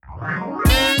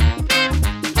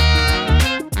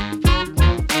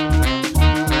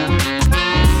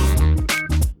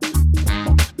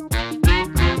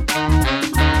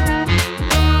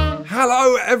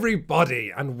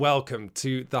everybody, and welcome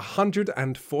to the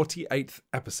 148th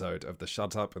episode of the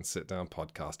Shut Up and Sit Down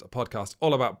podcast, a podcast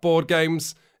all about board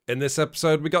games. In this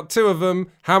episode, we got two of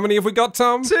them. How many have we got,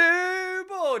 Tom? 2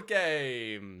 board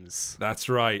games. That's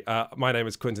right. My name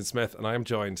is Quentin Smith, and I am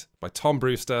joined by Tom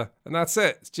Brewster, and that's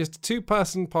it. It's just a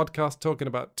two-person podcast talking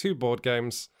about 2 board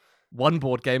games. 1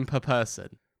 board game per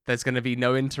person. There's going to be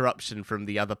no interruption from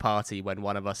the other party when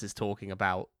one of us is talking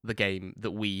about the game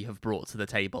that we have brought to the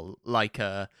table, like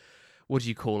a, what do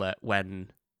you call it,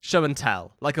 when show and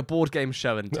tell, like a board game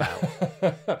show and tell.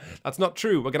 That's not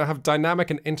true. We're going to have dynamic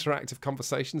and interactive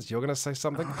conversations. You're going to say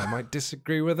something. I might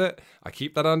disagree with it. I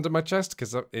keep that under my chest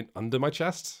because under my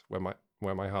chest, where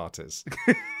my heart is.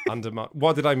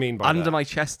 What did I mean by that? Under my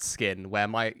chest skin, where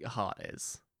my heart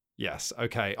is. Yes,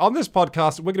 okay. On this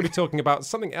podcast, we're going to be talking about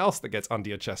something else that gets under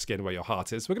your chest skin where your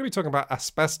heart is. We're going to be talking about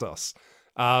asbestos.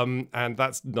 And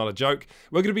that's not a joke.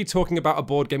 We're going to be talking about a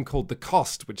board game called The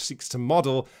Cost, which seeks to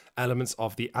model elements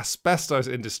of the asbestos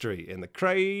industry in the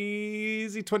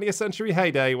crazy 20th century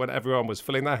heyday when everyone was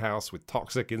filling their house with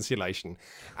toxic insulation.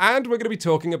 And we're going to be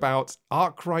talking about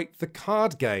Arkwright the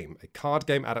Card Game, a card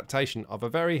game adaptation of a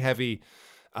very heavy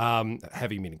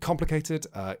meaning complicated,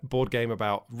 board game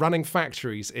about running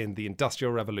factories in the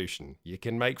Industrial Revolution. You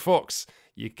can make forks,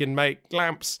 you can make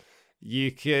lamps,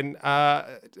 you can...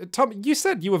 Tom, you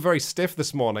said you were very stiff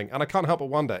this morning, and I can't help but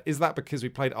wonder, is that because we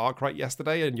played Arkwright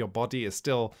yesterday and your body is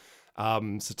still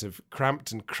sort of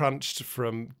cramped and crunched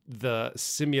from the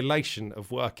simulation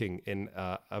of working in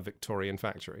a Victorian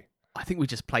factory? I think we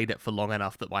just played it for long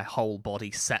enough that my whole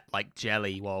body set like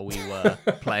jelly while we were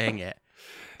playing it.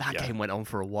 That game went on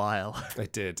for a while.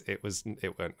 It did. It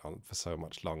went on for so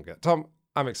much longer. Tom,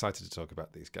 I'm excited to talk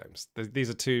about these games. These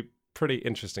are 2 pretty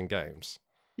interesting games.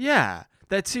 Yeah,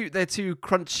 they're two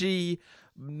crunchy,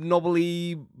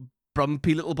 knobbly,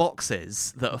 bumpy little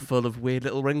boxes that are full of weird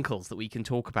little wrinkles that we can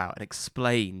talk about and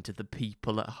explain to the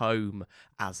people at home,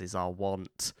 as is our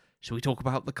wont. Shall we talk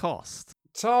about The Cost?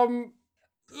 Tom,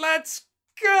 let's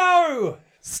go!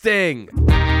 Sting!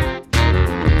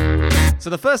 So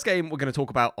the first game we're going to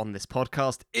talk about on this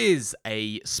podcast is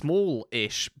a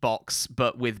small-ish box,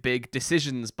 but with big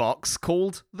decisions box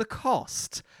called The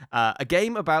Cost, a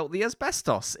game about the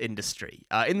asbestos industry.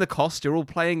 In The Cost, you're all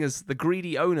playing as the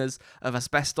greedy owners of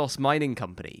asbestos mining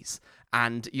companies,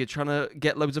 and you're trying to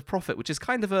get loads of profit, which is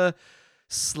kind of a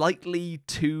slightly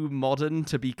too modern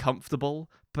to be comfortable,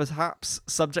 perhaps,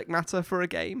 subject matter for a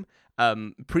game.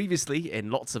 Previously, in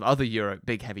lots of other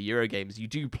big heavy Euro games, you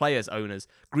do play as owners,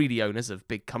 greedy owners of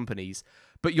big companies,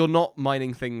 but you're not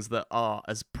mining things that are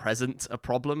as present a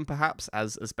problem, perhaps,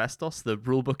 as asbestos. The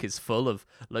rulebook is full of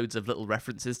loads of little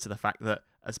references to the fact that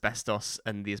asbestos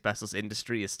and the asbestos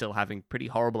industry is still having pretty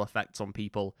horrible effects on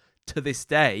people to this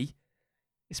day.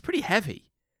 It's pretty heavy.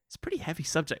 It's pretty heavy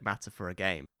subject matter for a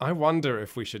game. I wonder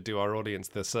if we should do our audience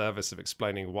the service of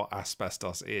explaining what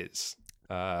asbestos is.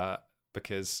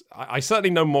 Because I certainly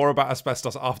know more about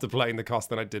asbestos after playing The Cost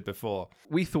than I did before.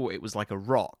 We thought it was like a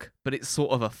rock, but it's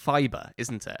sort of a fibre,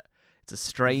 isn't it? It's a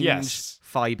strange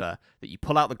fibre that you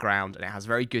pull out the ground, and it has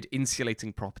very good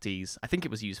insulating properties. I think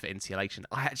it was used for insulation.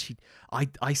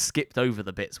 I skipped over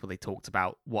the bits where they talked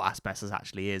about what asbestos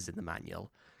actually is in the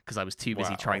manual, because I was too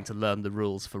busy trying to learn the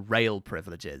rules for rail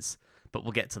privileges, but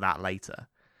we'll get to that later.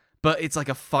 But it's like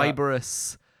a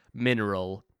fibrous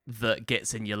mineral that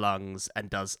gets in your lungs and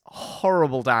does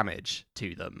horrible damage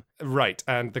to them. Right,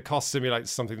 and The Cost simulates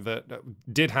something that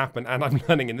did happen, and I'm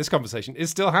learning in this conversation,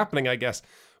 is still happening, I guess,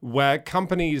 where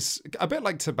companies, a bit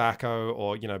like tobacco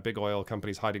or, big oil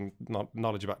companies hiding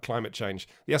knowledge about climate change,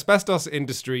 the asbestos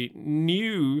industry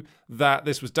knew that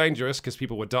this was dangerous because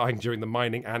people were dying during the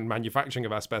mining and manufacturing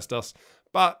of asbestos,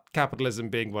 but capitalism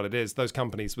being what it is, those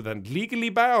companies were then legally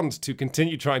bound to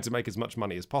continue trying to make as much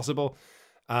money as possible.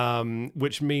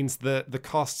 Which means that The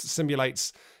Cost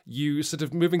simulates you sort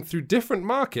of moving through different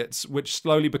markets, which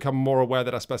slowly become more aware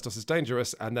that asbestos is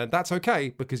dangerous, and then that's okay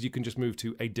because you can just move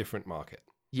to a different market.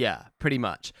 Yeah, pretty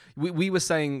much. We were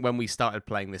saying when we started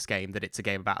playing this game that it's a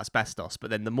game about asbestos, but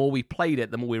then the more we played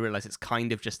it, the more we realized it's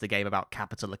kind of just a game about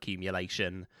capital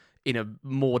accumulation in a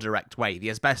more direct way. The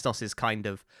asbestos is kind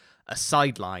of a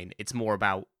sideline. It's more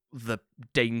about the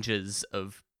dangers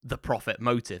of the profit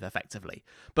motive, effectively.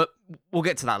 But we'll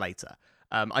get to that later.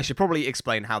 I should probably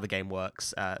explain how the game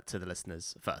works to the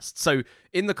listeners first. So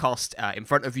in The Cost, in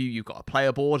front of you, you've got a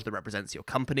player board that represents your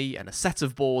company and a set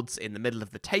of boards in the middle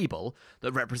of the table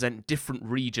that represent different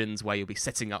regions where you'll be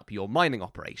setting up your mining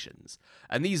operations.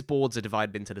 And these boards are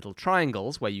divided into little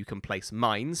triangles where you can place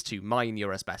mines to mine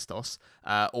your asbestos,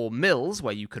 or mills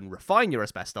where you can refine your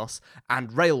asbestos,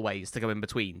 and railways to go in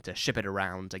between to ship it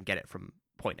around and get it from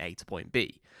point A to point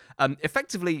B.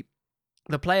 Effectively,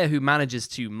 the player who manages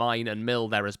to mine and mill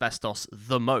their asbestos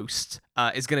the most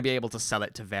is going to be able to sell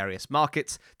it to various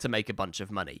markets to make a bunch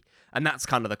of money. And that's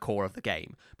kind of the core of the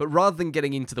game. But rather than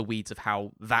getting into the weeds of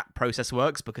how that process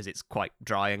works, because it's quite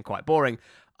dry and quite boring,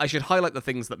 I should highlight the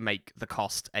things that make The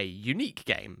Cost a unique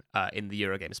game in the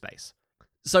Eurogame space.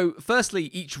 So, firstly,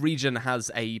 each region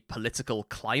has a political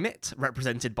climate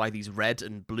represented by these red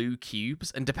and blue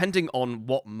cubes, and depending on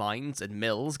what mines and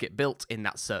mills get built in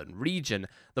that certain region,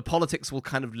 the politics will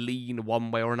kind of lean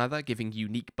one way or another, giving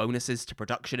unique bonuses to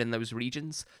production in those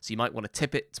regions. So you might want to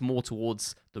tip it more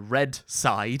towards the red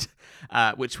side,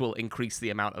 which will increase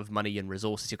the amount of money and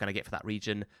resources you're going to get for that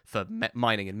region for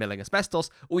mining and milling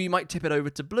asbestos, or you might tip it over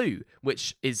to blue,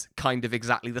 which is kind of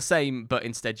exactly the same, but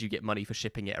instead you get money for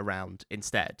shipping it around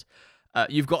instead.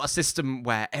 You've got a system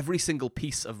where every single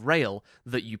piece of rail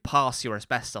that you pass your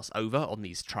asbestos over on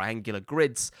these triangular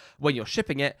grids, when you're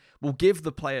shipping it, will give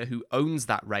the player who owns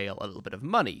that rail a little bit of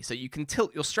money. So you can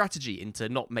tilt your strategy into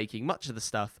not making much of the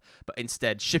stuff, but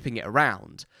instead shipping it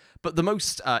around. But the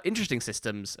most interesting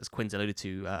systems, as Quinn's alluded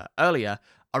to earlier,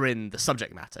 are in the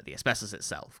subject matter, the asbestos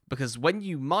itself. Because when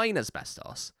you mine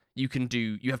asbestos, you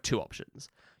have two options.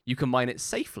 You can mine it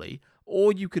safely,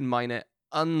 or you can mine it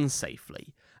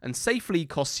unsafely. And safely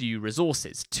costs you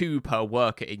resources, 2 per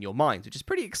worker in your mines, which is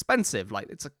pretty expensive. Like,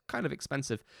 it's a kind of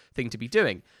expensive thing to be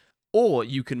doing. Or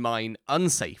you can mine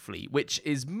unsafely, which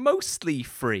is mostly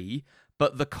free,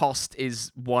 but the cost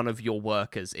is one of your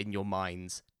workers in your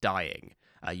mines dying.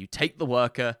 You take the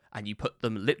worker and you put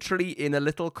them literally in a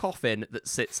little coffin that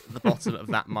sits at the bottom of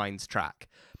that mine's track.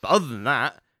 But other than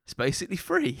that, it's basically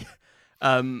free.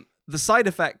 The side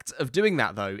effect of doing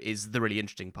that, though, is the really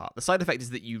interesting part. The side effect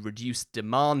is that you reduce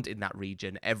demand in that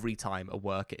region every time a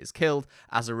worker is killed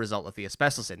as a result of the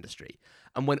asbestos industry.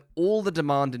 And when all the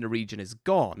demand in a region is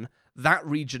gone, that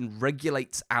region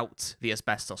regulates out the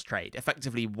asbestos trade,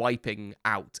 effectively wiping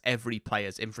out every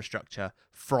player's infrastructure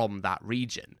from that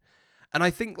region. And I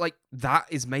think that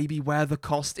is maybe where The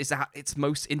Cost is at its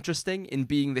most interesting, in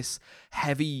being this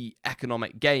heavy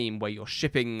economic game where you're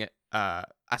shipping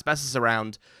asbestos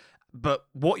around, but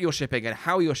what you're shipping and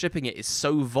how you're shipping it is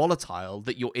so volatile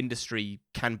that your industry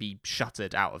can be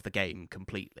shuttered out of the game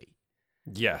completely.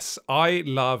 Yes, I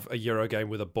love a Eurogame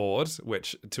with a board,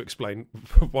 which, to explain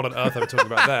what on earth I'm talking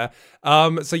about there.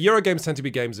 So Eurogames tend to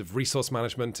be games of resource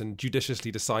management and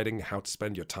judiciously deciding how to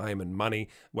spend your time and money,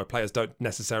 where players don't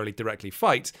necessarily directly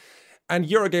fight. And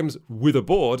Eurogames with a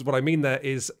board, what I mean there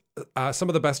is some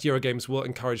of the best Eurogames will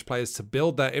encourage players to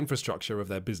build their infrastructure of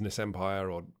their business empire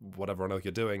or whatever on earth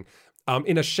you're doing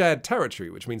in a shared territory,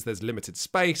 which means there's limited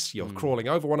space, you're crawling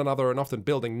over one another, and often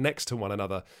building next to one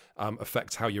another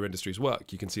affects how your industries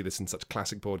work. You can see this in such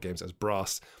classic board games as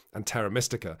Brass and Terra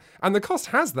Mystica. And The Cost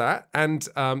has that, and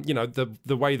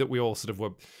the way that we all sort of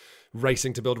were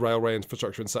racing to build railway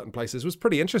infrastructure in certain places was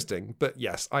pretty interesting. But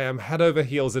yes, I am head over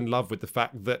heels in love with the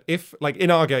fact that if, like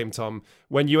in our game, Tom,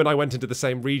 when you and I went into the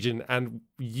same region and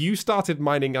you started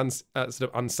mining sort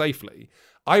of unsafely,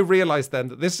 I realized then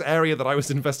that this area that I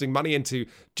was investing money into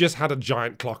just had a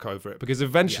giant clock over it, because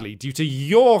eventually, due to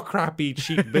your crappy,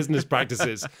 cheap business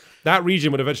practices, that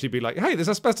region would eventually be like, hey, this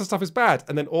asbestos stuff is bad.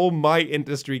 And then all my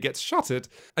industry gets shuttered.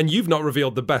 And you've not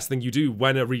revealed the best thing you do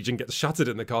when a region gets shuttered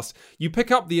in The Cost. You pick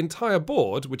up the entire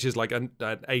board, which is like an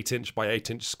 8-inch by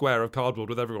 8-inch square of cardboard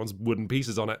with everyone's wooden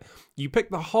pieces on it. You pick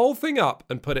the whole thing up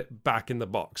and put it back in the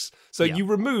box. So you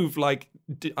remove like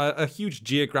a huge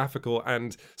geographical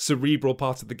and cerebral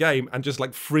part of the game and just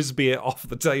like frisbee it off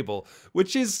the table,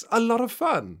 which is a lot of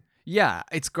fun. Yeah,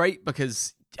 it's great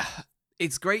because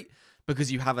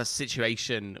you have a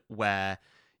situation where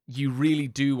you really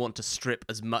do want to strip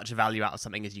as much value out of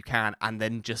something as you can and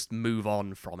then just move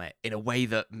on from it in a way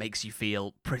that makes you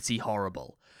feel pretty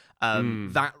horrible.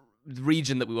 That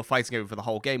region that we were fighting over for the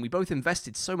whole game, we both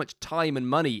invested so much time and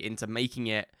money into making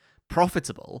it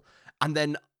profitable, and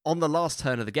then on the last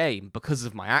turn of the game, because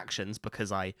of my actions,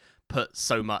 because I did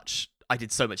so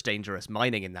much dangerous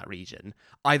mining in that region,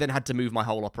 I then had to move my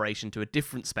whole operation to a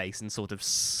different space and sort of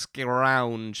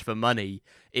scrounge for money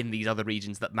in these other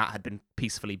regions that Matt had been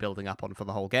peacefully building up on for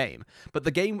the whole game. But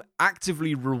the game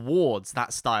actively rewards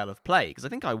that style of play, because I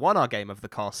think I won our game of The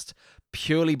Cost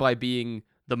purely by being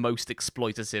the most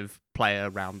exploitative player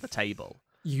around the table.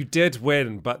 You did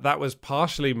win, but that was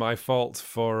partially my fault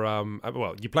for,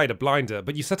 well, you played a blinder,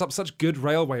 but you set up such good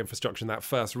railway infrastructure in that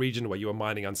first region where you were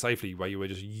mining unsafely, where you were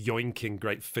just yoinking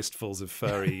great fistfuls of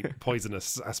furry,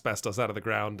 poisonous asbestos out of the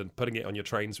ground and putting it on your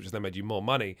trains, which then made you more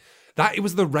money. That it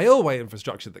was the railway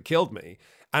infrastructure that killed me.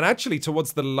 And actually,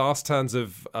 towards the last turns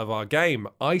of our game,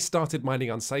 I started mining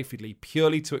unsafely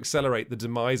purely to accelerate the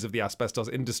demise of the asbestos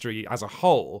industry as a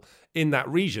whole in that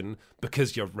region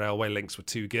because your railway links were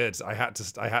too good. I had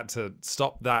to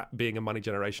stop that being a money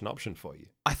generation option for you.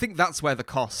 I think that's where the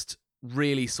cost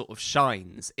really sort of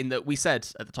shines, in that we said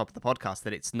at the top of the podcast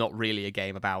that it's not really a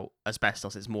game about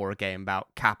asbestos, it's more a game about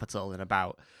capital and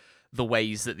about the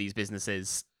ways that these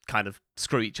businesses kind of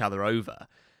screw each other over.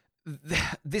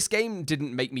 This game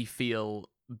didn't make me feel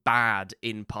bad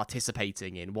in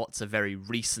participating in what's a very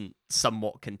recent,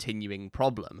 somewhat continuing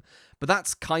problem. But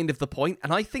that's kind of the point,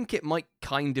 and I think it might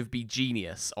kind of be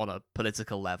genius on a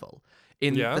political level,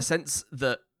 in the sense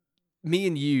that me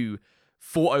and you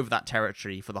fought over that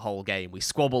territory for the whole game. We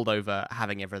squabbled over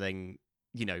having everything,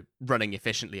 running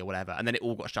efficiently or whatever, and then it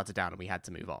all got shuttered down and we had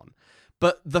to move on.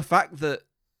 But the fact that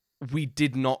we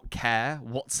did not care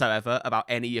whatsoever about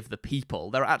any of the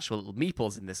people. There are actual little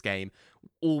meeples in this game.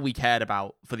 All we cared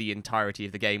about for the entirety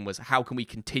of the game was how can we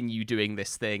continue doing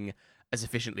this thing as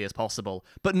efficiently as possible.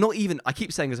 But not even, I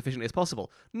keep saying as efficiently as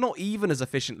possible, not even as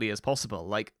efficiently as possible.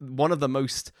 Like, one of the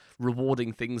most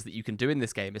rewarding things that you can do in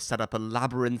this game is set up a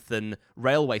labyrinthine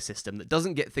railway system that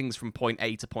doesn't get things from point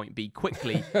A to point B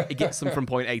quickly. It gets them from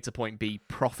point A to point B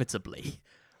profitably.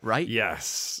 Right?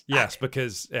 Yes,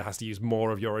 because it has to use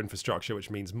more of your infrastructure, which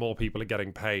means more people are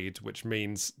getting paid, which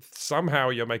means somehow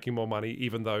you're making more money,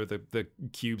 even though the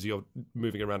cubes you're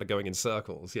moving around are going in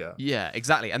circles. Yeah,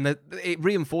 exactly. And it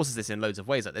reinforces this in loads of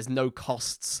ways. Like, there's no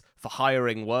costs for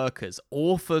hiring workers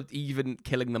or for even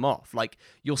killing them off. Like,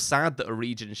 you're sad that a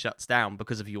region shuts down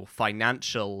because of your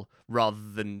financial rather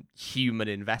than human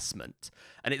investment.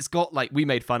 And it's got, like, we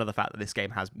made fun of the fact that this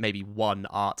game has maybe one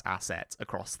art asset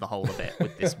across the whole of it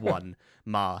with this one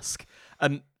mask.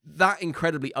 And that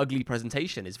incredibly ugly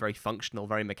presentation is very functional,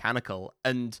 very mechanical,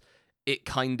 and it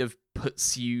kind of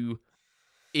puts you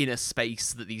in a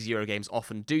space that these Euro games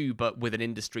often do, but with an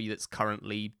industry that's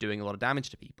currently doing a lot of damage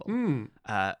to people.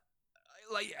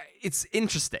 It's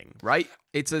interesting, right?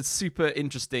 It's a super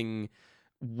interesting,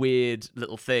 weird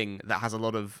little thing that has a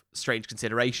lot of strange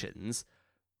considerations.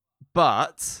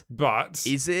 But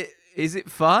is it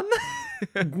fun?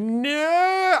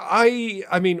 No,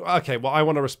 I mean, okay, well, I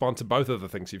want to respond to both of the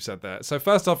things you've said there. So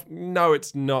first off, no,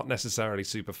 it's not necessarily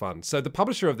super fun. So the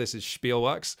publisher of this is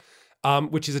Spielworks,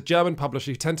 which is a German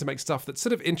publisher who tend to make stuff that's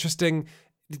sort of interesting,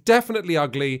 definitely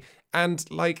ugly, and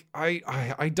like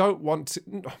I don't want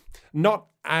to, not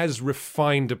as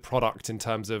refined a product in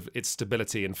terms of its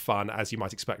stability and fun as you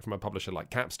might expect from a publisher like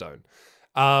Capstone.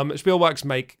 Spielworks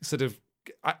make sort of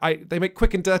they make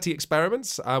quick and dirty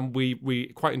experiments.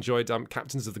 We quite enjoyed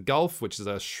Captains of the Gulf, which is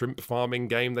a shrimp farming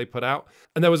game they put out.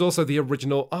 And there was also the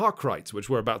original Arkwright, which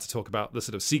we're about to talk about, the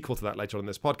sort of sequel to that later on in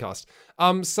this podcast.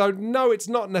 So no, it's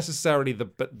not necessarily the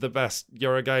best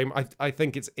Euro game. I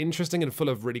think it's interesting and full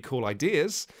of really cool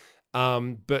ideas.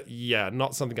 But yeah,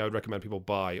 not something I would recommend people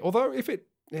buy. Although if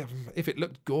it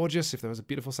looked gorgeous, if there was a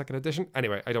beautiful second edition.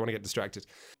 Anyway, I don't want to get distracted.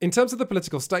 In terms of the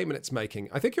political statement it's making,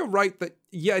 I think you're right that,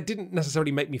 yeah, it didn't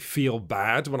necessarily make me feel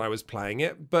bad when I was playing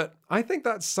it, but I think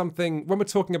that's something, when we're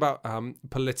talking about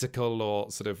political or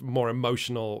sort of more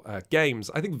emotional games,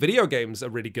 I think video games are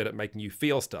really good at making you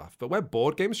feel stuff. But where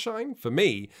board games shine, for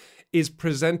me, is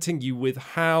presenting you with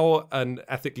how an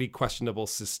ethically questionable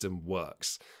system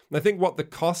works. And I think what the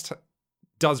cost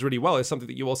does really well is something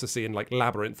that you also see in like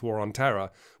Labyrinth War on Terror,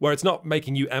 where it's not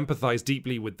making you empathize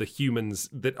deeply with the humans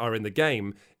that are in the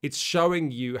game. It's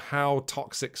showing you how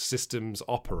toxic systems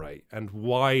operate and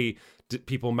why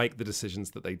people make the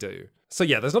decisions that they do. So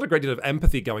yeah, there's not a great deal of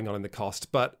empathy going on in the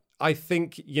cost, but I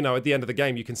think, at the end of the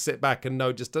game, you can sit back and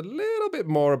know just a little bit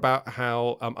more about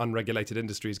how unregulated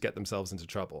industries get themselves into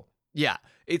trouble. Yeah,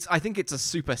 I think it's a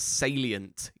super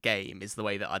salient game is the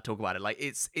way that I'd talk about it. Like,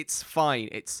 it's fine.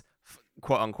 It's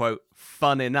quote unquote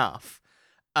fun enough,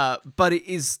 but it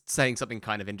is saying something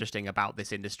kind of interesting about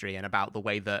this industry and about the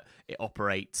way that it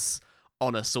operates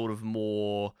on a sort of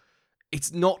more,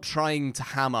 it's not trying to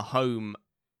hammer home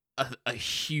a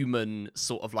human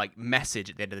sort of like message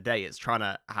at the end of the day. It's trying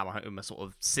to hammer home a sort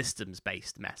of systems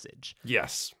based message.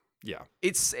 Yes. Yeah.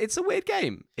 It's a weird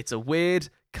game. It's a weird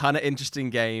kind of interesting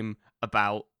game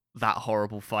about that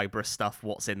horrible fibrous stuff,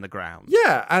 what's in the ground.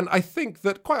 Yeah, and I think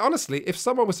that, quite honestly, if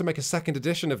someone was to make a second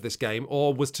edition of this game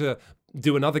or was to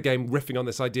do another game riffing on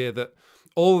this idea that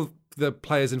all the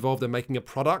players involved are making a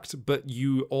product, but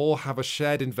you all have a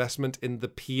shared investment in the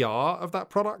PR of that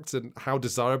product and how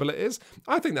desirable it is.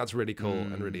 I think that's really cool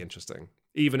and really interesting,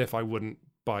 even if I wouldn't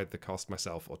buy the cost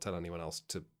myself or tell anyone else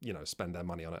to, spend their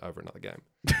money on it over another game.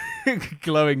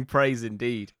 Glowing praise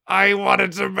indeed. I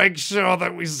wanted to make sure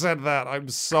that we said that. I'm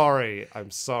sorry.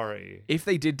 If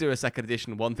they did do a second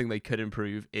edition, one thing they could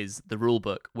improve is the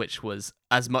rulebook, which was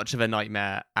as much of a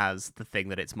nightmare as the thing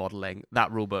that it's modeling.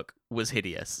 That rulebook was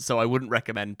hideous, so I wouldn't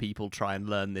recommend people try and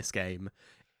learn this game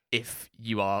if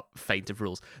you are faint of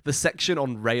rules. The section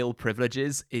on rail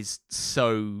privileges is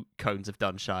so Cones of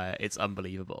Dunshire. It's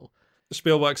unbelievable.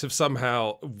 Spielworks have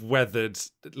somehow weathered,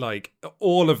 like,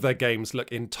 all of their games look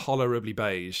intolerably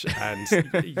beige, and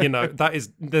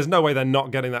there's no way they're not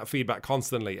getting that feedback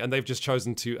constantly, and they've just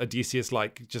chosen to Odysseus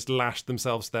just lash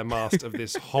themselves to their mast of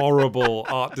this horrible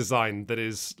art design that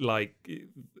is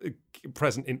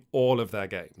present in all of their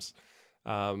games.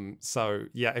 So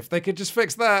yeah, if they could just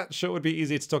fix that, sure, it would be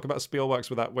easy to talk about Spielworks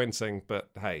without wincing, but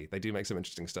hey, they do make some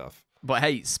interesting stuff. But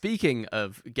hey, speaking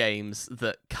of games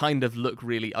that kind of look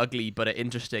really ugly but are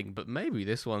interesting, but maybe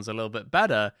this one's a little bit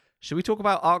better, should we talk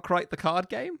about Arkwright the card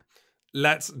game?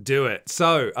 Let's do it.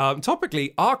 So,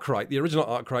 topically, Arkwright, the original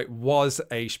Arkwright, was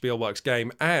a Spielworks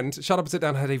game, and Shut Up and Sit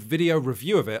Down had a video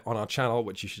review of it on our channel,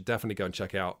 which you should definitely go and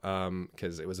check out,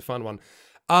 because it was a fun one.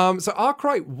 So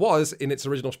Arkwright was, in its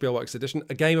original Spielworks edition,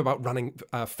 a game about running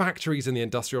factories in the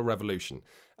Industrial Revolution.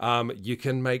 You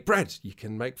can make bread, you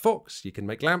can make forks, you can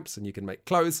make lamps, and you can make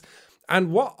clothes.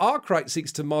 And what Arkwright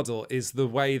seeks to model is the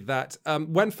way that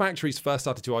when factories first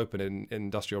started to open in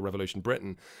Industrial Revolution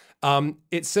Britain,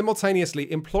 it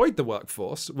simultaneously employed the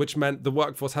workforce, which meant the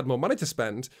workforce had more money to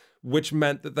spend, which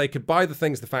meant that they could buy the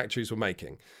things the factories were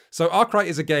making. So Arkwright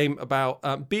is a game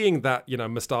about being that,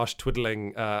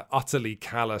 moustache-twiddling, utterly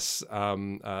callous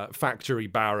factory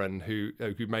baron who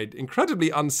made incredibly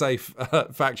unsafe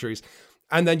factories.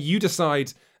 And then you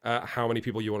decide how many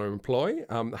people you want to employ,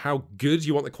 how good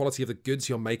you want the quality of the goods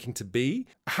you're making to be,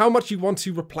 how much you want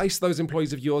to replace those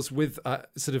employees of yours with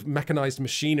sort of mechanized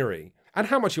machinery, and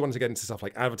how much you want to get into stuff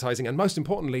like advertising, and most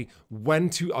importantly, when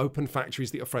to open factories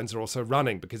that your friends are also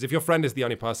running. Because if your friend is the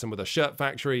only person with a shirt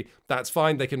factory, that's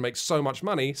fine. They can make so much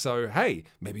money. So, hey,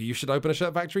 maybe you should open a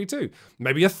shirt factory too.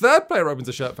 Maybe a third player opens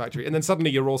a shirt factory, and then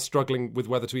suddenly you're all struggling with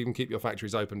whether to even keep your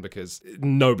factories open because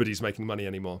nobody's making money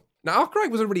anymore. Now,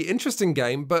 Arkwright was a really interesting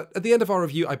game, but at the end of our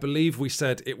review, I believe we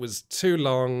said it was too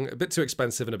long, a bit too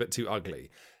expensive, and a bit too ugly.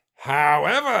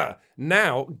 However,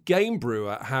 now Game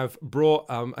Brewer have brought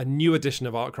a new edition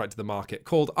of Arkwright to the market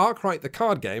called Arkwright the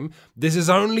Card Game. This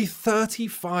is only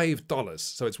 $35,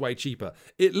 so it's way cheaper.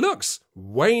 It looks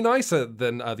way nicer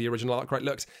than the original Arkwright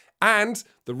looked, and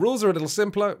the rules are a little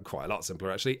simpler, quite a lot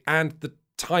simpler actually, and the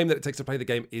time that it takes to play the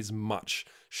game is much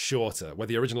shorter. Where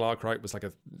the original Arkwright was like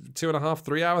a 2.5,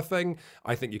 3 hour thing,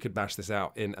 I think you could bash this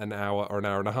out in an hour or an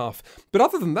hour and a half. But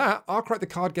other than that, Arkwright the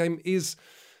Card Game is,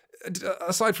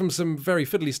 aside from some very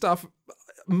fiddly stuff,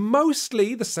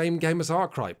 mostly the same game as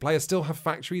Arkwright. Players still have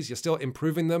factories, you're still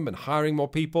improving them and hiring more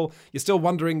people, you're still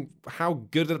wondering how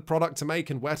good a product to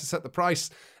make and where to set the price,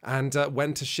 and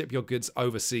when to ship your goods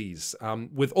overseas,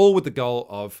 with the goal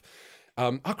of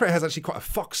Arkwright has actually quite a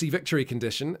foxy victory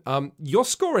condition. Your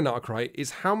score in Arkwright is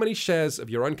how many shares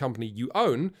of your own company you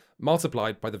own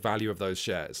multiplied by the value of those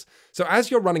shares. So as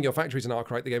you're running your factories in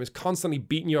Arkwright, the game is constantly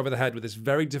beating you over the head with this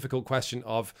very difficult question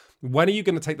of when are you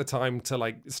going to take the time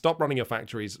to stop running your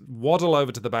factories, waddle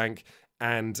over to the bank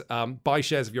and buy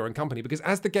shares of your own company, because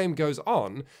as the game goes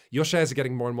on, your shares are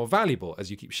getting more and more valuable as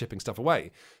you keep shipping stuff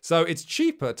away. So it's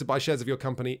cheaper to buy shares of your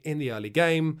company in the early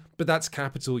game, but that's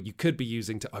capital you could be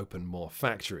using to open more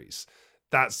factories.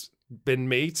 That's been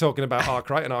me talking about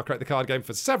Arkwright and Arkwright the Card Game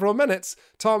for several minutes.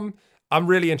 Tom, I'm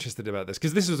really interested about this,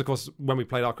 because this was, of course, when we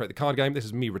played Arkwright the Card Game. This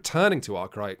is me returning to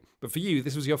Arkwright, but for you,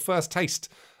 this was your first taste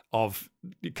of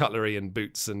cutlery and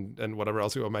boots and whatever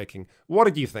else we were making. What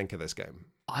did you think of this game?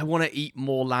 I want to eat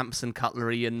more lamps and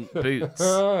cutlery and boots.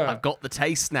 I've got the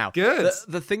taste now. Good.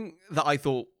 The thing that I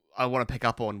thought I want to pick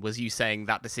up on was you saying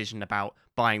that decision about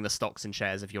buying the stocks and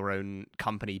shares of your own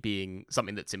company being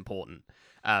something that's important.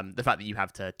 The fact that you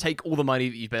have to take all the money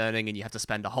that you've been earning and you have to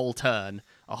spend a whole turn,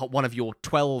 one of your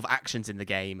 12 actions in the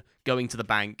game, going to the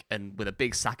bank and with a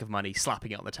big sack of money,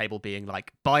 slapping it on the table, being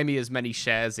like, buy me as many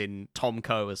shares in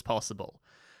Tomco as possible.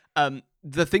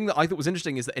 The thing that I thought was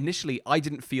interesting is that initially I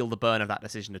didn't feel the burn of that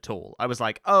decision at all. I was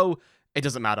like, oh, it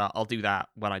doesn't matter. I'll do that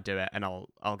when I do it and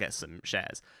I'll get some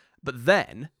shares. But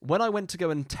then when I went to go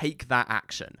and take that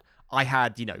action, I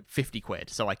had, 50 quid.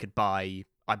 So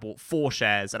I bought 4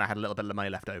 shares and I had a little bit of money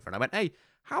left over. And I went, hey,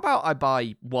 how about I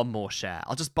buy one more share?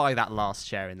 I'll just buy that last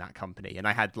share in that company. And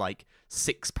I had like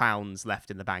 £6 left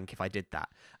in the bank if I did that.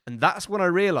 And that's when I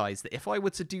realized that if I were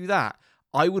to do that,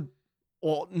 I would,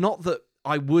 or not that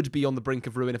I would be on the brink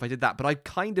of ruin if I did that, but I'd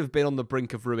kind of been on the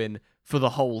brink of ruin for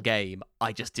the whole game.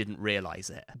 I just didn't realize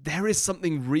it. There is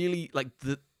something really like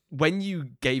when you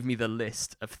gave me the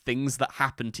list of things that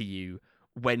happen to you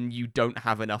when you don't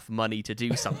have enough money to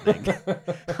do something,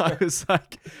 I was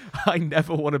like, I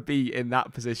never want to be in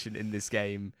that position in this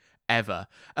game ever.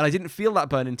 And I didn't feel that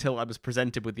burn until I was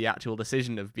presented with the actual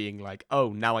decision of being like,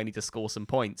 oh, now I need to score some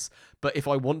points. But if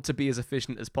I want to be as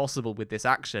efficient as possible with this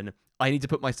action, I need to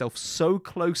put myself so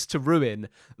close to ruin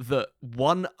that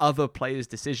one other player's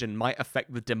decision might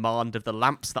affect the demand of the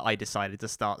lamps that I decided to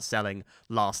start selling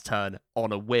last turn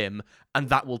on a whim, and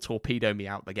that will torpedo me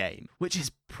out the game, which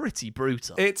is pretty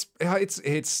brutal. It's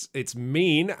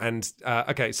mean, and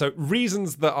okay, so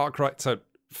reasons that Arkwright, so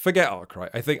forget Arkwright.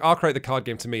 I think Arkwright the card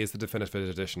game to me is the definitive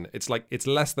edition. It's like, it's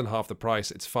less than half the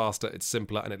price, it's faster, it's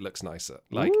simpler, and it looks nicer.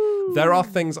 Like, there are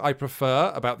things I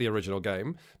prefer about the original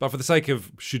game, but for the sake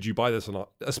of should you buy this or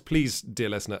not, please, dear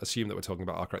listener, assume that we're talking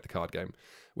about Arkwright the card game,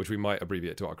 which we might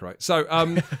abbreviate to Arkwright. So,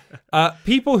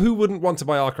 people who wouldn't want to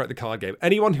buy Arkwright the card game,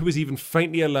 anyone who is even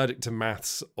faintly allergic to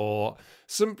maths or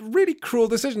some really cruel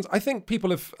decisions. I think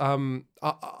people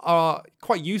are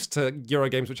quite used to Euro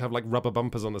games which have like rubber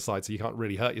bumpers on the side so you can't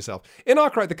really hurt yourself. In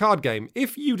Arkwright the card game,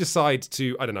 if you decide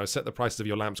to, I don't know, set the prices of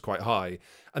your lamps quite high,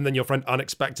 and then your friend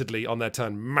unexpectedly on their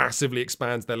turn massively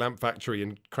expands their lamp factory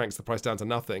and cranks the price down to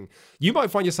nothing, you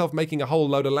might find yourself making a whole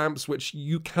load of lamps which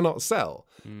you cannot sell.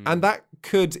 And that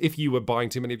could, if you were buying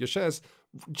too many of your shares,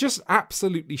 just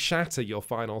absolutely shatter your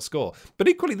final score. But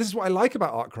equally, this is what I like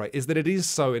about Arkwright, is that it is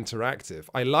so interactive.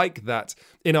 I like that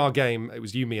in our game, it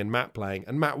was you, me, and Matt playing,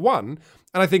 and Matt won.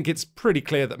 And I think it's pretty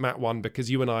clear that Matt won because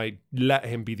you and I let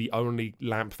him be the only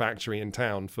lamp factory in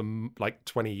town for like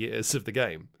 20 years of the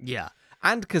game. Yeah.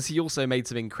 And because he also made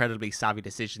some incredibly savvy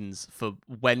decisions for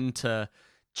when to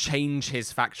change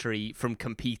his factory from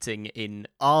competing in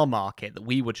our market that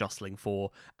we were jostling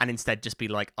for and instead just be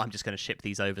like, I'm just going to ship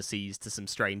these overseas to some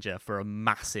stranger for a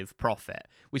massive profit,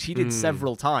 which he did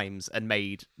several times and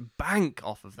made bank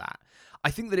off of that. I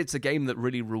think that it's a game that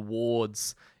really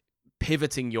rewards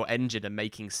pivoting your engine and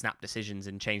making snap decisions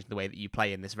and changing the way that you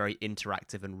play in this very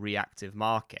interactive and reactive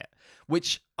market,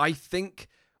 which I think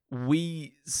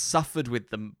we suffered with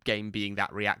the game being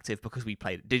that reactive because we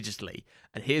played it digitally.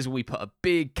 And here's where we put a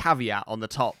big caveat on the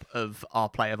top of our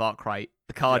play of Arkwright,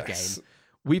 the card game.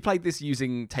 We played this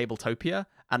using Tabletopia,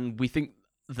 and we think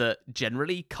that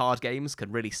generally card games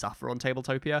can really suffer on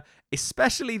Tabletopia,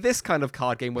 especially this kind of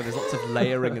card game where there's lots of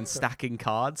layering and stacking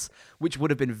cards, which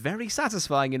would have been very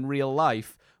satisfying in real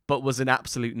life, but was an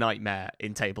absolute nightmare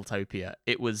in Tabletopia.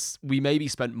 We maybe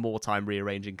spent more time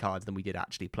rearranging cards than we did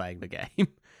actually playing the game.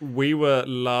 We were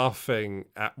laughing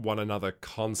at one another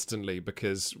constantly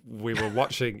because we were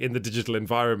watching in the digital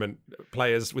environment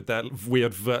players with their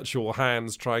weird virtual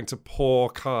hands trying to pour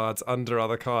cards under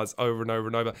other cards over and over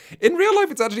and over. In real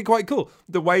life, it's actually quite cool.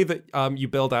 The way that you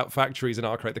build out factories in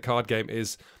Arkwright the card game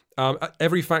is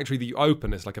every factory that you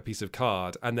open is like a piece of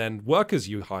card, and then workers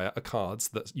you hire are cards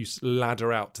that you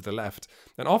ladder out to the left,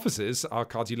 and offices are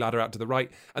cards you ladder out to the right.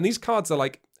 And these cards are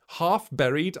like half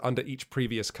buried under each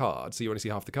previous card, so you only see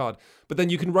half the card. But then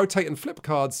you can rotate and flip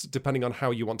cards depending on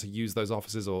how you want to use those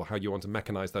offices or how you want to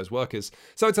mechanize those workers.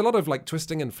 So it's a lot of like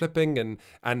twisting and flipping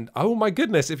and oh my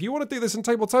goodness, if you want to do this in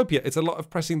Tabletopia, it's a lot of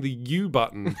pressing the U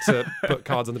button to put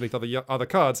cards underneath other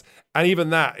cards. And even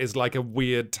that is like a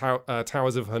weird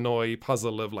Towers of Hanoi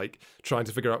puzzle of like trying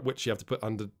to figure out which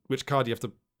card you have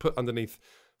to put underneath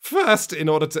first in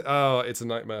order to. It's a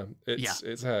nightmare.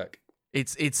 It's heck.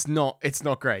 It's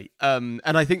not great. And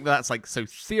I think that's like, so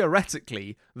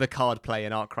theoretically, the card play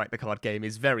in Arkwright the card game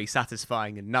is very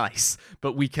satisfying and nice,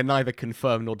 but we can neither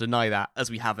confirm nor deny that as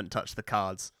we haven't touched the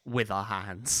cards with our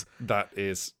hands. That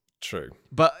is true.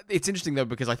 But it's interesting though,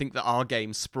 because I think that our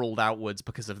game sprawled outwards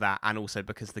because of that, and also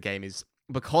because the game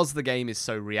is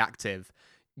so reactive.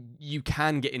 You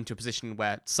can get into a position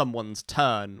where someone's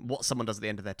turn, what someone does at the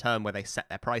end of their turn, where they set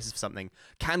their prices for something,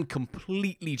 can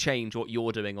completely change what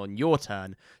you're doing on your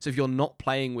turn. So if you're not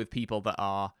playing with people that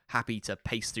are happy to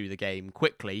pace through the game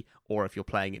quickly, or if you're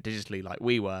playing it digitally like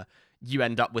we were, you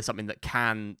end up with something that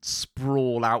can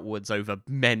sprawl outwards over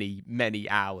many, many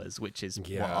hours, which is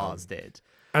what ours did.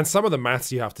 And some of the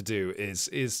maths you have to do is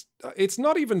it's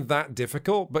not even that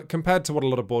difficult, but compared to what a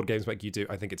lot of board games make you do,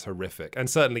 I think it's horrific. And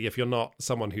certainly if you're not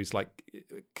someone who's like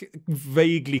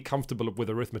vaguely comfortable with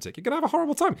arithmetic, you're going to have a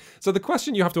horrible time. So the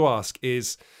question you have to ask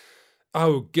is,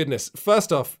 oh goodness,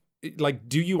 first off, like,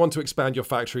 do you want to expand your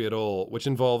factory at all, which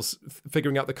involves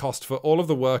figuring out the cost for all of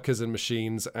the workers and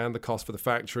machines and the cost for the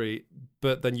factory,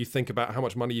 but then you think about how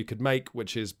much money you could make,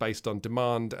 which is based on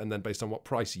demand and then based on what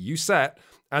price you set,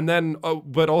 and then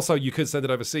but also you could send it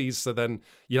overseas, so then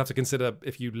you have to consider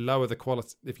if you lower the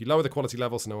quality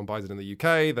level so no one buys it in the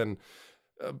UK, then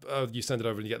you send it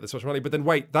over and you get this much money. But then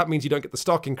wait, that means you don't get the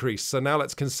stock increase. So now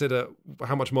let's consider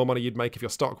how much more money you'd make if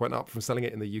your stock went up from selling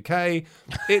it in the UK.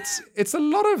 It's a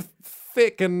lot of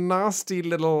thick and nasty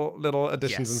little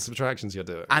additions and subtractions you're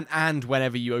doing. And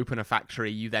whenever you open a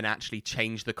factory, you then actually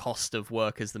change the cost of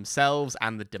workers themselves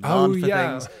and the demand for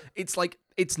things. It's like,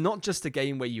 it's not just a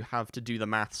game where you have to do the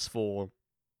maths for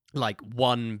like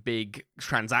one big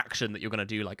transaction that you're going to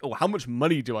do, like, oh, how much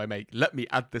money do I make? Let me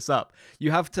add this up.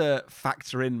 You have to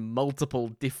factor in multiple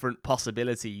different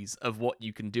possibilities of what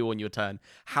you can do on your turn,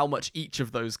 how much each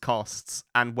of those costs,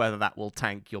 and whether that will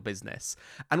tank your business.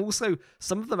 And also,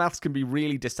 some of the maths can be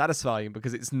really dissatisfying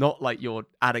because it's not like you're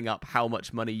adding up how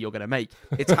much money you're going to make.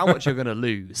 It's how much you're going to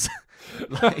lose.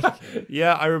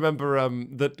 Yeah, I remember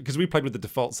that because we played with the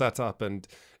default setup, and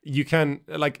you can,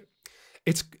 like,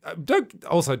 it's don't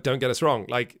get us wrong,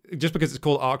 like, just because it's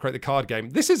called Arkwright the card game,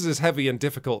 this is as heavy and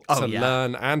difficult to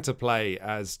learn and to play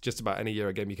as just about any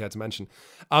Euro game you care to mention.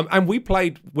 And we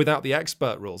played without the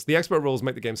expert rules. The expert rules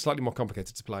make the game slightly more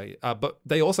complicated to play, but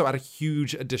they also add a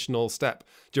huge additional step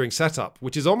during setup,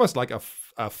 which is almost like a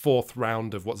fourth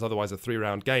round of what's otherwise a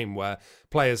 3-round game, where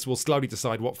players will slowly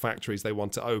decide what factories they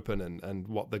want to open and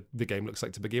what the game looks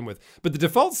like to begin with. But the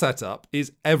default setup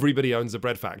is everybody owns a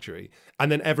bread factory,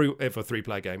 and then for a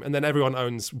 3-player game, and then everyone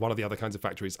owns one of the other kinds of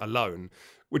factories alone.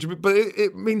 But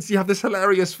it means you have this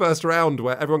hilarious first round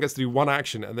where everyone gets to do one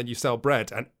action, and then you sell bread,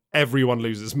 and everyone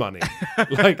loses money.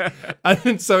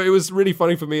 And so it was really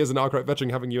funny for me as an Arkwright veteran,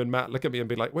 having you and Matt look at me and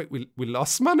be like, wait, we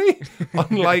lost money on,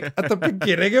 like, at the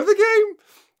beginning of the game?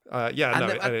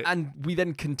 And we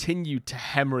then continued to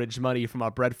hemorrhage money from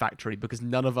our bread factory because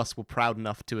none of us were proud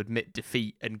enough to admit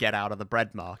defeat and get out of the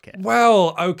bread market.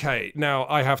 Well, okay, now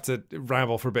I have to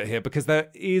ramble for a bit here because there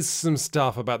is some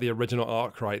stuff about the original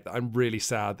Arkwright that I'm really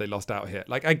sad they lost out here.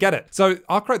 Like, I get it. So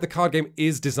Arkwright the card game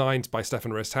is designed by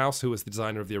Stefan Risthaus, who was the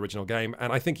designer of the original game,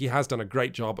 and I think he has done a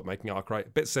great job at making Arkwright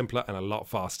a bit simpler and a lot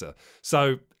faster.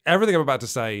 So everything I'm about to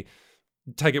say,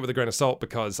 take it with a grain of salt,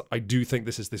 because I do think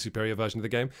this is the superior version of the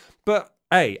game. But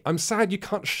I'm sad you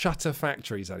can't shutter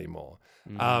factories anymore.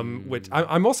 Which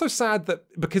I'm also sad that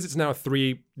because it's now a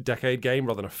 3-decade game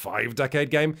rather than a 5-decade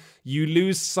game, you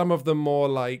lose some of the more,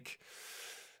 like,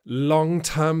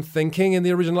 long-term thinking in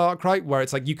the original Arkwright, where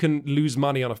it's like you can lose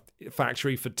money on a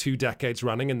factory for 2 decades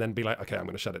running and then be like, okay, I'm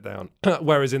going to shut it down.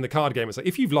 Whereas in the card game, it's like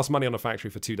if you've lost money on a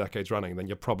factory for 2 decades running, then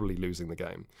you're probably losing the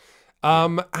game.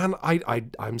 And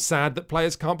I'm sad that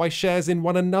players can't buy shares in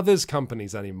one another's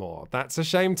companies anymore. That's a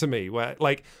shame to me, where,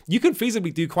 like, you can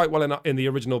feasibly do quite well in the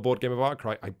original board game of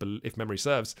Arkwright, if memory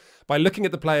serves, by looking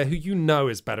at the player who you know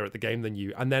is better at the game than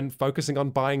you, and then focusing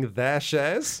on buying their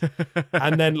shares,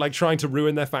 and then, like, trying to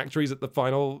ruin their factories in the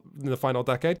final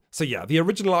decade. So yeah, the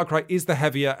original Arkwright is the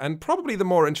heavier and probably the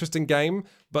more interesting game,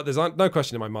 but there's no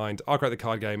question in my mind, Arkwright the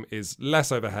card game is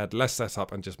less overhead, less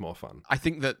setup, and just more fun. I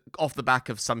think that off the back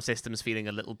of some systems feeling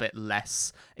a little bit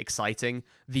less exciting,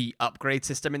 the upgrade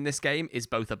system in this game is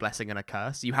both a blessing and a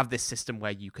curse. You have this system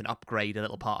where you can upgrade a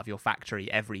little part of your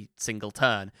factory every single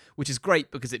turn, which is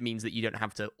great because it means that you don't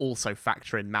have to also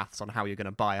factor in maths on how you're going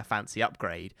to buy a fancy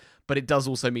upgrade. But it does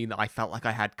also mean that I felt like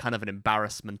I had kind of an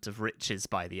embarrassment of riches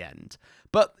by the end.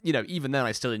 But, you know, even then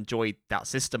I still enjoyed that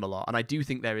system a lot. And I do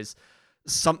think there is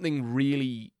something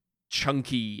really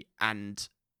chunky and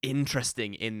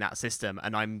interesting in that system,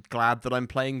 and I'm glad that I'm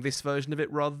playing this version of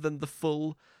it rather than the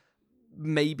full,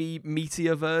 maybe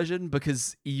meatier version,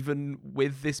 because even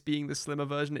with this being the slimmer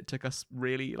version, it took us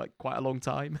really, like, quite a long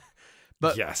time.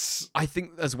 But yes, I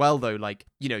think as well, though, like,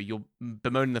 you know, you're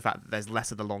bemoaning the fact that there's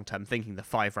less of the long-term thinking, the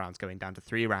 5 rounds going down to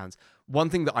 3 rounds. One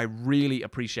thing that I really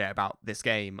appreciate about this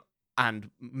game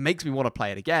and makes me want to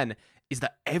play it again is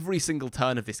that every single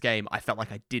turn of this game, I felt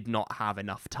like I did not have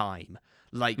enough time.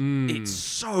 Like, it's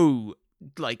so,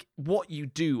 like, what you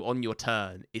do on your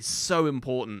turn is so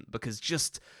important, because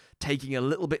just taking a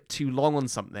little bit too long on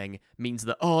something means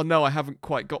that, oh no, I haven't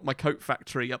quite got my coat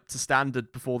factory up to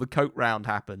standard before the coat round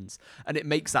happens. And it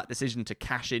makes that decision to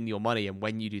cash in your money, and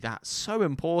when you do that, so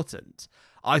important.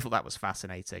 I thought that was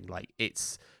fascinating. Like,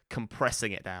 it's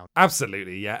compressing it down.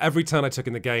 Absolutely, yeah. Every turn I took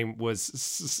in the game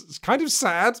was kind of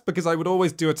sad, because I would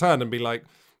always do a turn and be like,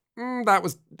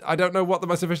 I don't know what the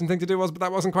most efficient thing to do was, but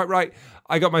that wasn't quite right.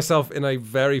 I got myself in a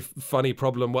very funny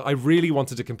problem where I really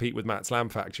wanted to compete with Matt's Lamb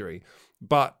Factory,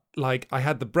 but like I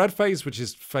had the bread phase, which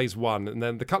is phase 1, and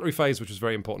then the cutlery phase, which was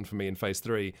very important for me in phase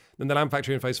 3, then the lamb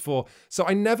factory in phase 4. So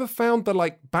I never found the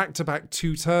like back-to-back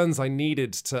 2 turns I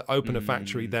needed to open a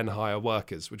factory, then hire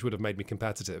workers, which would have made me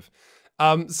competitive.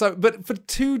 But for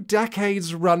 2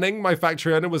 decades running, my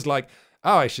factory owner was like,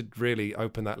 oh, I should really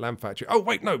open that lamb factory. Oh,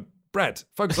 wait, no, bread.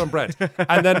 Focus on bread.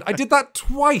 And then I did that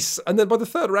twice. And then by the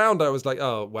 3rd round, I was like,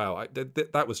 oh, wow,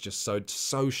 that was just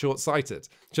so short-sighted.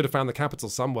 Should have found the capital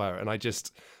somewhere. And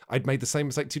I'd made the same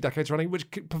mistake 2 decades running, which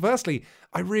perversely,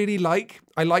 I really like.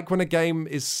 I like when a game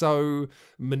is so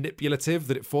manipulative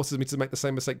that it forces me to make the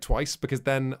same mistake twice, because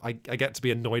then I get to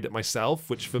be annoyed at myself,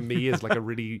 which for me is like a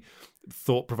really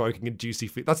thought-provoking and juicy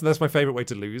that's my favorite way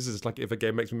to lose, is like if a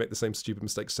game makes me make the same stupid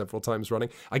mistake several times running.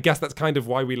 I guess that's kind of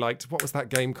why we liked, what was that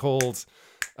game called?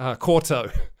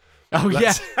 Quarto. Oh,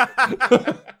 yeah.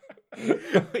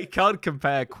 We can't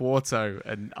compare Quarto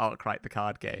and Arkwright the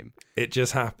card game. It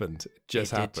just happened. It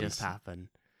just happened.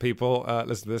 People,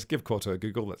 listen to this. Give Quarto a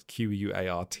Google. That's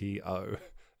Quarto.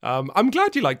 I'm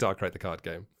glad you liked Arkwright the card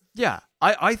game. Yeah,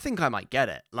 I think I might get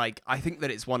it. Like, I think that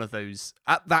it's one of those,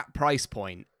 at that price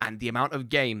point, and the amount of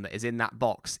game that is in that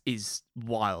box is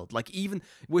wild. Like, even,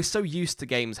 we're so used to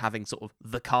games having sort of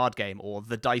the card game or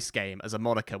the dice game as a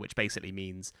moniker, which basically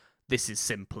means this is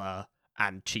simpler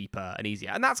and cheaper and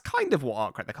easier. And that's kind of what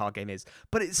Arkwright the card game is.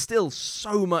 But it's still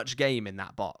so much game in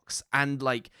that box. And,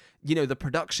 like, you know, the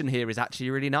production here is actually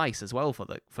really nice as well for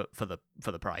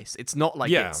the price. It's not like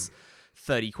it's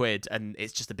 30 quid and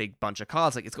it's just a big bunch of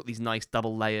cards. Like, it's got these nice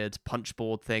double layered punch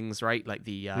board things, right? Like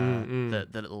the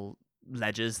little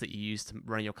ledgers that you use to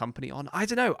run your company on. I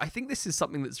don't know. I think this is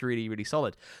something that's really, really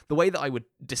solid. The way that I would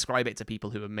describe it to people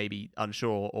who are maybe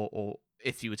unsure, or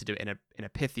if you were to do it in a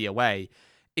pithier way,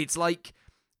 it's like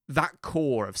that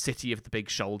core of City of the Big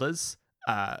Shoulders,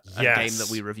 a game that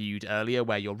we reviewed earlier,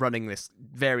 where you're running this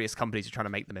various companies, you're trying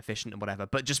to make them efficient and whatever,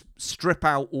 but just strip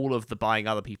out all of the buying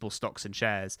other people's stocks and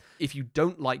shares. If you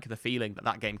don't like the feeling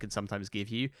that game can sometimes give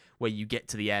you, where you get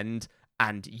to the end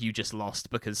and you just lost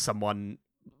because someone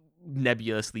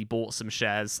nebulously bought some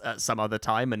shares at some other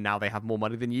time and now they have more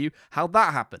money than you, how'd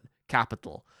that happen?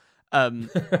 Capital.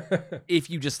 If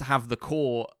you just have the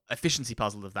core efficiency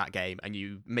puzzle of that game and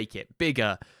you make it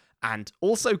bigger and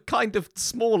also kind of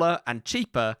smaller and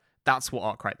cheaper, that's what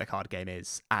Arkwright the card game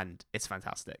is, and it's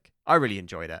fantastic. I really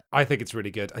enjoyed it. I think it's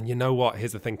really good. And you know what?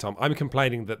 Here's the thing, Tom. I'm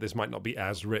complaining that this might not be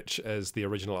as rich as the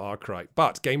original Arkwright,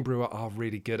 but Game Brewer are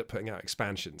really good at putting out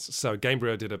expansions. So Game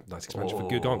Brewer did a nice expansion for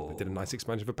Gudong. They did a nice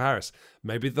expansion for Paris.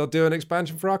 Maybe they'll do an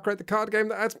expansion for Arkwright the card game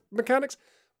that adds mechanics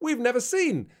we've never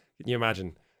seen. Can you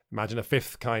imagine? Imagine a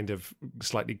 5th kind of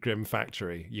slightly grim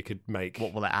factory you could make.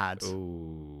 What will it add?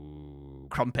 Ooh.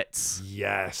 Crumpets.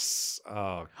 Yes.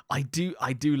 Oh. I do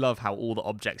love how all the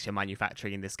objects you're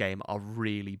manufacturing in this game are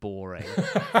really boring.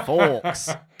 Forks,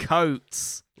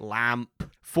 coats, lamp,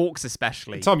 forks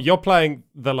especially. Tom, you're playing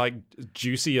the like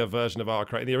juicier version of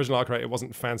Arkwright. In the original Arkwright, it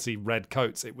wasn't fancy red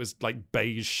coats. It was like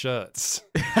beige shirts.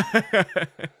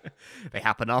 They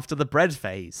happen after the bread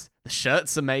phase. The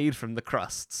shirts are made from the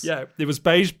crusts. Yeah, it was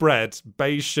beige bread,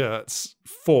 beige shirts,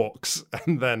 forks,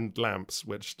 and then lamps,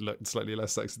 which looked slightly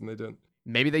less sexy than they did.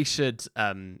 Maybe they should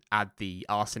add the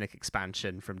arsenic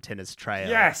expansion from Tinner's Trail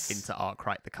into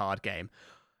Arkwright the card game.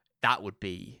 That would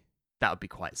be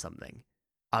quite something.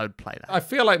 I would play that. I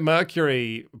feel like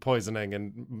mercury poisoning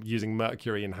and using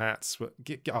mercury in hats.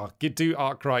 Do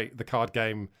Arkwright the card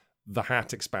game, the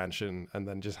hat expansion, and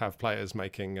then just have players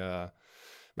making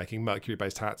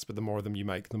mercury-based hats. But the more of them you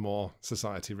make, the more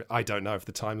society. I don't know if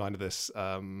the timeline of this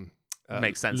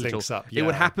makes sense. Links up. Yeah. It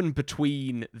would happen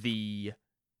between the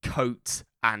coat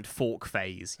and fork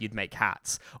phase. You'd make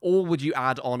hats, or would you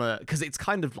add on because it's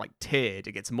kind of like tiered.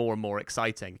 It gets more and more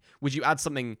exciting. Would you add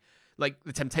something? Like,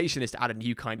 the temptation is to add a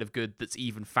new kind of good that's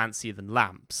even fancier than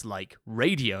lamps, like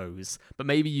radios. But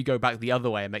maybe you go back the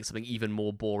other way and make something even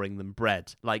more boring than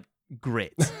bread, like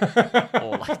grit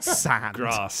or like sand.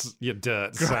 Grass,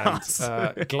 dirt,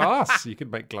 sand. Glass. You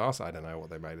could make glass. I don't know what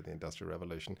they made in the Industrial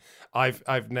Revolution.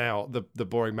 I've now, the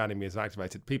boring man in me is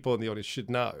activated. People in the audience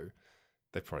should know,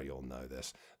 they probably all know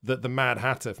this, that the Mad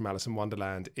Hatter from Alice in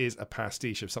Wonderland is a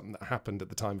pastiche of something that happened at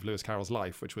the time of Lewis Carroll's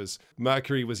life, which was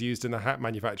mercury was used in the hat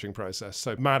manufacturing process.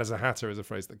 So mad as a hatter is a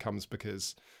phrase that comes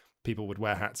because people would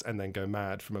wear hats and then go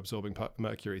mad from absorbing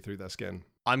mercury through their skin.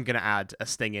 I'm going to add a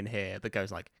sting in here that goes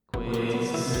like...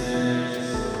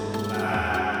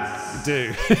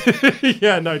 Do.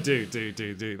 Yeah, no, do.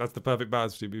 That's the perfect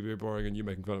balance between me being boring and you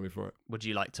making fun of me for it. Would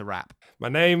you like to rap? My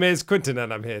name is Quentin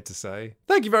and I'm here to say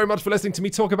thank you very much for listening to me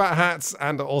talk about hats,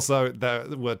 and also there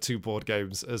were 2 board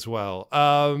games as well.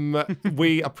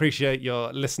 We appreciate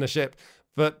your listenership.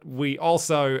 But we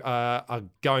also are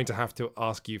going to have to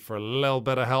ask you for a little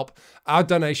bit of help. Our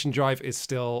donation drive is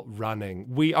still running.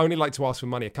 We only like to ask for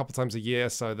money a couple times a year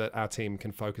so that our team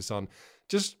can focus on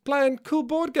just playing cool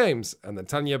board games and then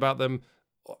telling you about them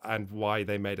and why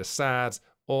they made us sad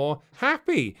or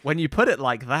happy. When you put it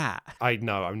like that. I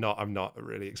know, I'm not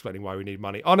really explaining why we need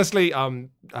money. Honestly,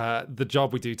 the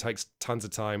job we do takes tons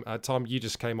of time. Tom, you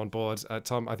just came on board.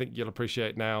 Tom, I think you'll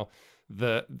appreciate now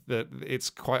that it's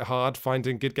quite hard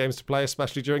finding good games to play,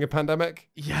 especially during a pandemic.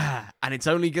 Yeah, and it's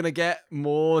only going to get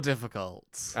more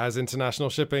difficult. As international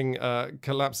shipping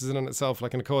collapses in on itself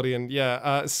like an accordion.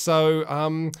 Yeah,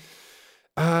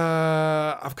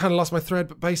 I've kind of lost my thread,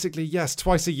 but basically, yes,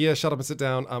 twice a year, shut up and sit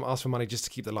down, ask for money just to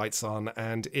keep the lights on.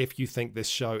 And if you think this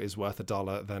show is worth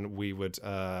 $1, then we would,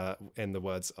 in the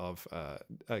words of,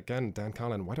 again, Dan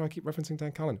Carlin, why do I keep referencing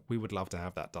Dan Carlin? We would love to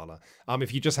have that $1.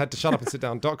 If you just head to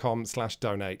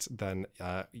shutupandsitdown.com/donate, then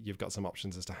you've got some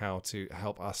options as to how to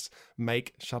help us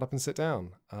make Shut Up and Sit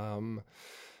Down.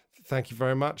 Thank you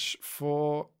very much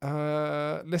for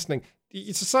listening.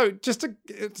 So,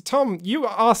 Tom, you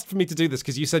asked for me to do this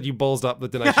because you said you ballsed up the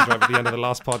donation drive at the end of the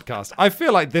last podcast. I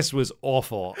feel like this was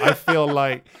awful.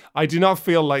 I do not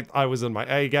feel like I was in my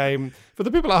A game. For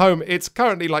the people at home, it's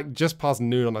currently like just past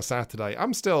noon on a Saturday.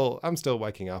 I'm still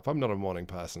waking up. I'm not a morning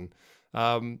person.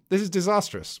 This is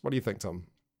disastrous. What do you think, Tom?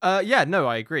 Yeah, no,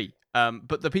 I agree.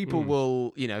 But the people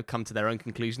will, come to their own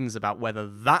conclusions about whether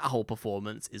that whole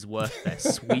performance is worth their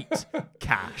sweet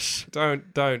cash. Don't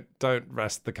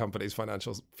rest the company's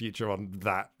financial future on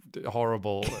that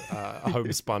horrible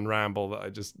homespun ramble that I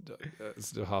just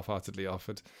half-heartedly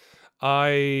offered.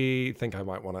 I think I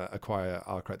might want to acquire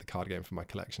Arkwright the card game for my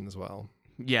collection as well.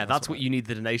 Yeah, that's what you need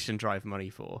the donation drive money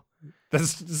for.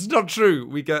 That's not true.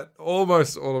 We get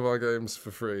almost all of our games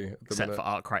for free. Except for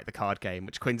Arkwright the card game,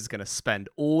 which Quinns is going to spend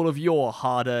all of your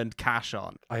hard-earned cash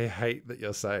on. I hate that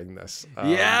you're saying this.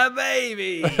 Yeah,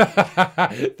 baby!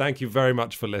 Thank you very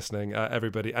much for listening,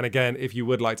 everybody. And again, if you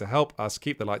would like to help us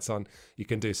keep the lights on, you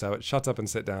can do so at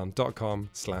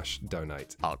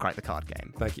shutupandsitdown.com/donate. Arkwright the card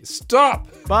game. Thank you. Stop!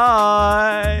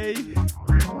 Bye!